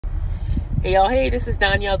Hey y'all, hey, this is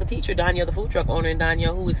Danielle the teacher, Danielle the food truck owner, and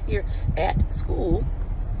Danielle who is here at school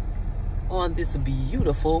on this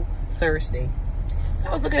beautiful Thursday. So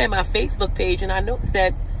I was looking at my Facebook page and I noticed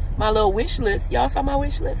that my little wish list, y'all saw my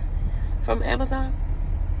wish list from Amazon?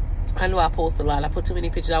 I know I post a lot. I put too many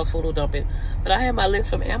pictures. I was photo dumping. But I had my list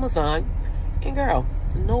from Amazon, and girl,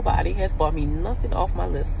 nobody has bought me nothing off my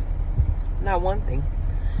list. Not one thing.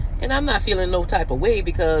 And I'm not feeling no type of way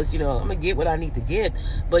because, I'm going to get what I need to get.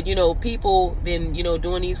 But, people been,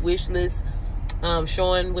 doing these wish lists,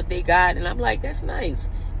 showing what they got. And I'm like, that's nice.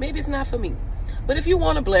 Maybe it's not for me. But if you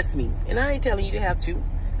want to bless me, and I ain't telling you to have to,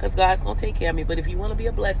 because God's going to take care of me. But if you want to be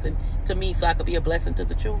a blessing to me so I could be a blessing to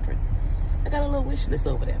the children, I got a little wish list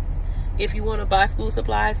over there. If you want to buy school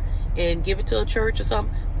supplies and give it to a church or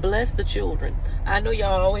something, bless the children. I know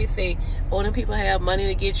y'all always say, oh, them people have money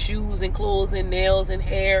to get shoes and clothes and nails and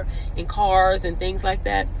hair and cars and things like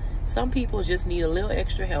that. Some people just need a little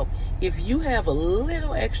extra help. If you have a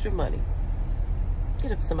little extra money,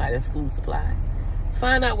 get up somebody in school supplies.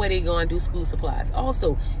 Find out where they go and do school supplies.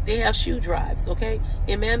 Also, they have shoe drives, okay?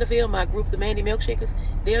 In Mandeville, my group, the Mandy Milkshakers,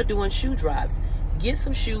 they're doing shoe drives. Get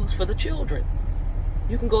some shoes for the children.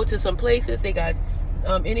 You can go to some places. They got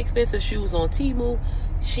inexpensive shoes on Temu,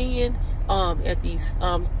 Shein, at these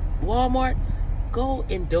Walmart. Go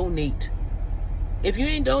and donate. If you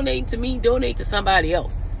ain't donating to me, donate to somebody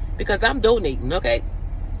else. Because I'm donating, okay?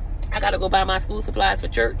 I got to go buy my school supplies for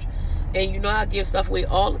church. And I give stuff away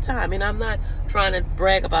all the time. And I'm not trying to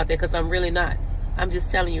brag about that because I'm really not. I'm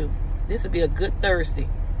just telling you, this would be a good Thursday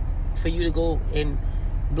for you to go and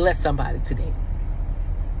bless somebody today.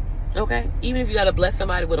 Okay? Even if you got to bless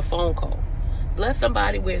somebody with a phone call. Bless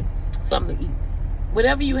somebody with something to eat.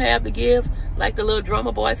 Whatever you have to give, like the little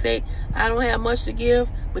drummer boy say, I don't have much to give,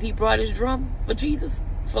 but he brought his drum for Jesus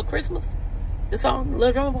for Christmas. The song,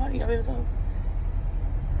 Little Drummer Boy, you remember the song?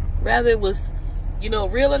 Rather it was,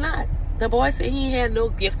 real or not. The boy said he had no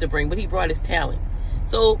gift to bring, but he brought his talent.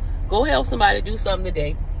 So go help somebody do something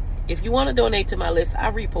today. If you want to donate to my list,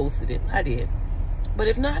 I reposted it. I did. But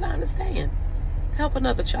if not, I understand. Help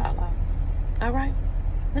another child out. All right?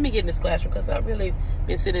 Let me get in this classroom because I've really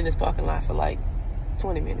been sitting in this parking lot for like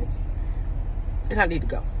 20 minutes. And I need to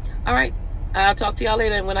go. All right? I'll talk to y'all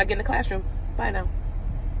later when I get in the classroom. Bye now.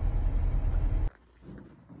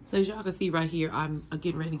 So as y'all can see right here, I'm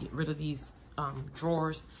getting ready to get rid of these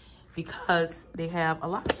drawers because they have a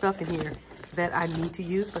lot of stuff in here that I need to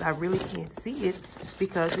use, but I really can't see it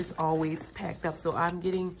because it's always packed up. So I'm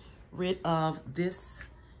getting rid of this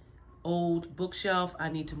old bookshelf. I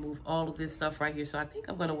need to move all of this stuff right here. So I think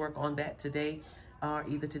I'm going to work on that today, or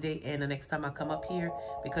either today and the next time I come up here,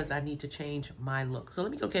 because I need to change my look. So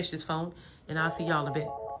let me go catch this phone and I'll see y'all in a bit.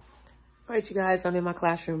 All right, you guys, I'm in my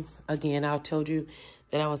classroom again. I told you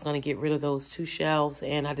that I was going to get rid of those two shelves,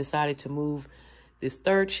 and I decided to move this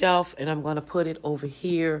third shelf, and I'm going to put it over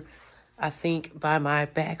here, I think, by my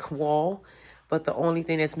back wall. But the only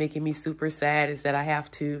thing that's making me super sad is that I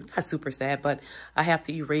have to, not super sad, but I have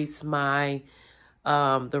to erase my,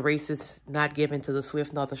 the races not given to the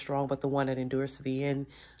swift nor the strong, but the one that endures to the end.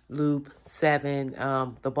 Loop 7,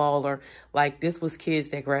 the baller. Like, this was kids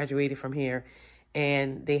that graduated from here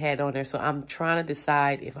and they had on there. So I'm trying to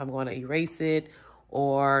decide if I'm going to erase it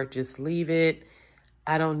or just leave it.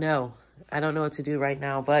 I don't know. I don't know what to do right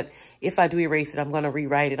now. But if I do erase it, I'm going to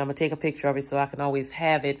rewrite it. I'm going to take a picture of it so I can always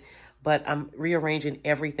have it. But I'm rearranging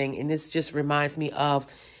everything. And this just reminds me of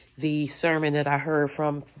the sermon that I heard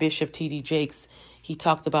from Bishop T.D. Jakes. He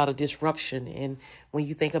talked about a disruption. And when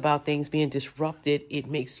you think about things being disrupted, it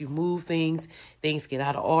makes you move things. Things get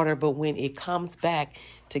out of order. But when it comes back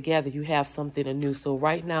together, you have something anew. So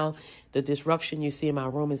right now, the disruption you see in my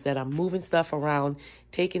room is that I'm moving stuff around,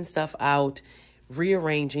 taking stuff out,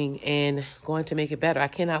 rearranging, and going to make it better. I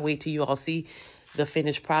cannot wait till you all see the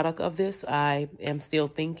finished product of this. I am still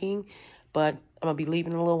thinking, but I'm going to be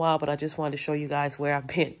leaving in a little while, but I just wanted to show you guys where I've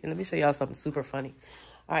been. And let me show y'all something super funny.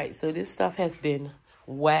 All right, so this stuff has been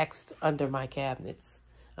waxed under my cabinets,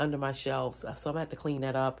 under my shelves. So I'm going to have to clean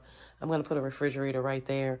that up. I'm going to put a refrigerator right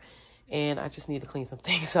there. And I just need to clean some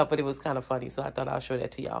things up, but it was kind of funny, so I thought I'll show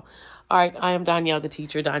that to y'all. All right, I am Danielle the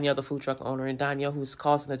teacher, Danielle the food truck owner, and Danielle who's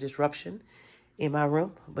causing a disruption in my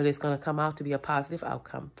room, but it's going to come out to be a positive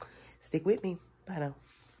outcome. Stick with me. Bye now.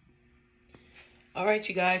 All right,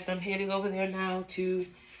 you guys, I'm heading over there now to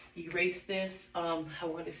erase this. I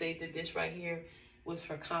want to say that this right here was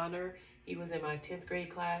for Connor. He was in my 10th grade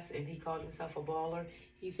class, and he called himself a baller.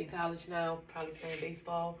 He's in college now, probably playing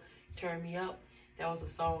baseball. Turn Me Up. That was a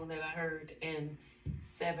song that I heard, and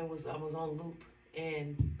 7 was on loop,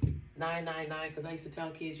 and 999 because I used to tell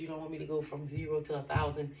kids you don't want me to go from 0 to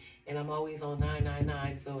 1,000, and I'm always on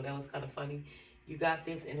 999. So that was kind of funny. You got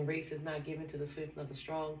this, and the race is not given to the swift nor the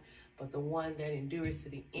strong, but the one that endures to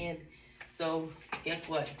the end. So guess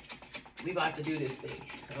what? We about to do this thing,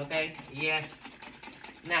 okay? Yes.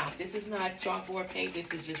 Now, this is not chalkboard paint.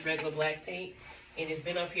 This is just regular black paint. And it's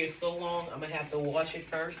been up here so long, I'm going to have to wash it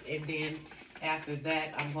first. And then after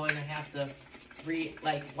that, I'm going to have to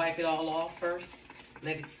wipe it all off first.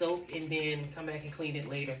 Let it soak, and then come back and clean it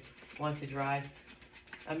later once it dries.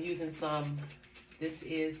 I'm using this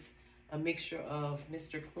is a mixture of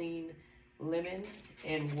Mr. Clean lemon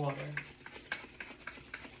and water.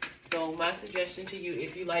 So my suggestion to you,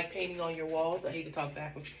 if you like painting on your walls, I hate to talk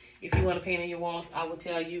backwards. If you want to paint on your walls, I would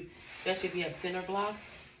tell you, especially if you have center block,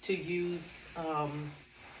 to use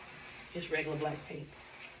just regular black paint.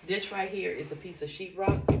 This right here is a piece of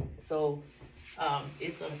sheetrock, so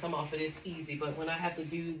it's going to come off of this easy. But when I have to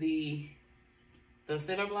do the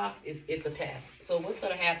center blocks, it's a task. So what's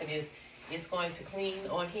going to happen is it's going to clean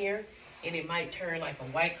on here, and it might turn like a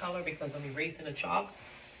white color because I'm erasing the chalk.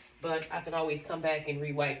 But I can always come back and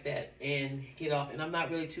re-wipe that and get off. And I'm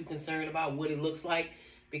not really too concerned about what it looks like,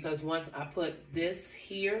 because once I put this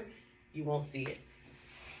here, you won't see it.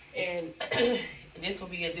 And this will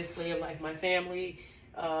be a display of like my family,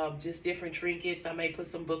 just different trinkets. I may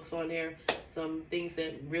put some books on there, some things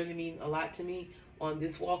that really mean a lot to me on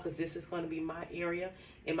this wall, because this is going to be my area.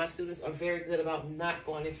 And my students are very good about not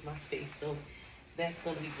going into my space. So that's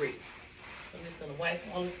going to be great. I'm just going to wipe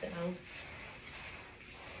all this down.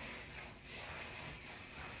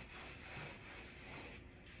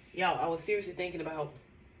 Y'all, I was seriously thinking about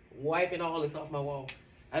wiping all this off my wall.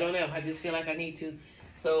 I don't know. I just feel like I need to.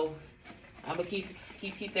 So I'm gonna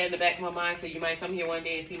keep that in the back of my mind. So you might come here one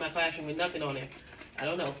day and see my classroom with nothing on it. I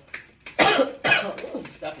don't know. Ooh,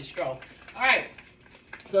 stuff is strong. All right.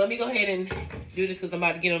 So let me go ahead and do this because I'm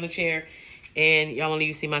about to get on the chair, and y'all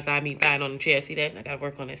only see my thigh on the chair. See that? I gotta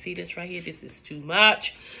work on that. See this right here? This is too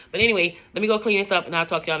much. But anyway, let me go clean this up, and I'll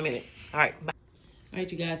talk to y'all in a minute. All right. Bye. All right,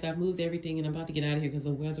 you guys, I've moved everything, and I'm about to get out of here because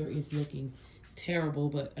the weather is looking terrible.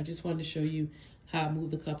 But I just wanted to show you how I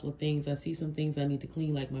moved a couple of things. I see some things I need to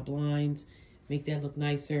clean, like my blinds, make that look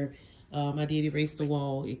nicer. I did erase the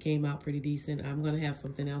wall. It came out pretty decent. I'm going to have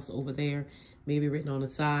something else over there, maybe written on the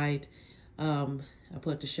side. I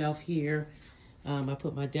put the shelf here. I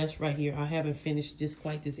put my desk right here. I haven't finished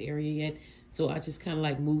quite this area yet. So I just kind of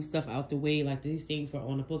like moved stuff out the way. Like these things were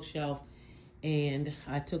on the bookshelf. And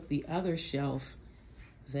I took the other shelf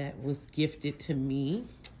that was gifted to me,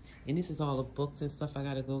 and this is all the books and stuff I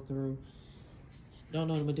got to go through. Don't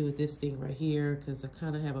know what I'm gonna do with this thing right here because I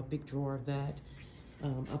kind of have a big drawer of that.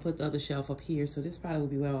 I put the other shelf up here, so this probably will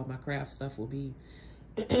be where all my craft stuff will be.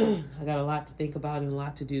 I got a lot to think about and a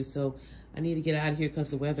lot to do, so I need to get out of here because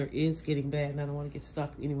the weather is getting bad and I don't want to get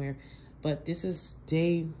stuck anywhere. But this is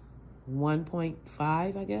day 1.5,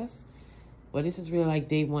 I guess. But this is really like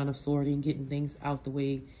day 1 of sorting, getting things out the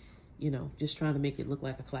way. You know, just trying to make it look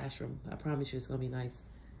like a classroom. I promise you it's going to be nice.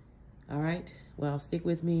 All right. Well, stick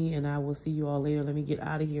with me, and I will see you all later. Let me get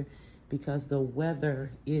out of here because the weather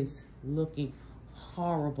is looking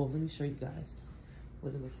horrible. Let me show you guys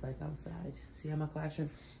what it looks like outside. See how my classroom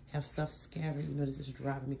have stuff scattered? You know, this is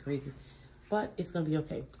driving me crazy. But it's going to be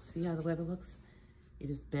okay. See how the weather looks? It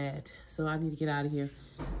is bad. So I need to get out of here.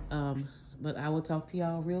 But I will talk to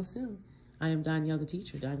y'all real soon. I am Danielle the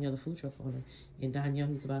teacher, Danielle the food truck owner, and Danielle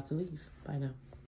who's about to leave. Bye now.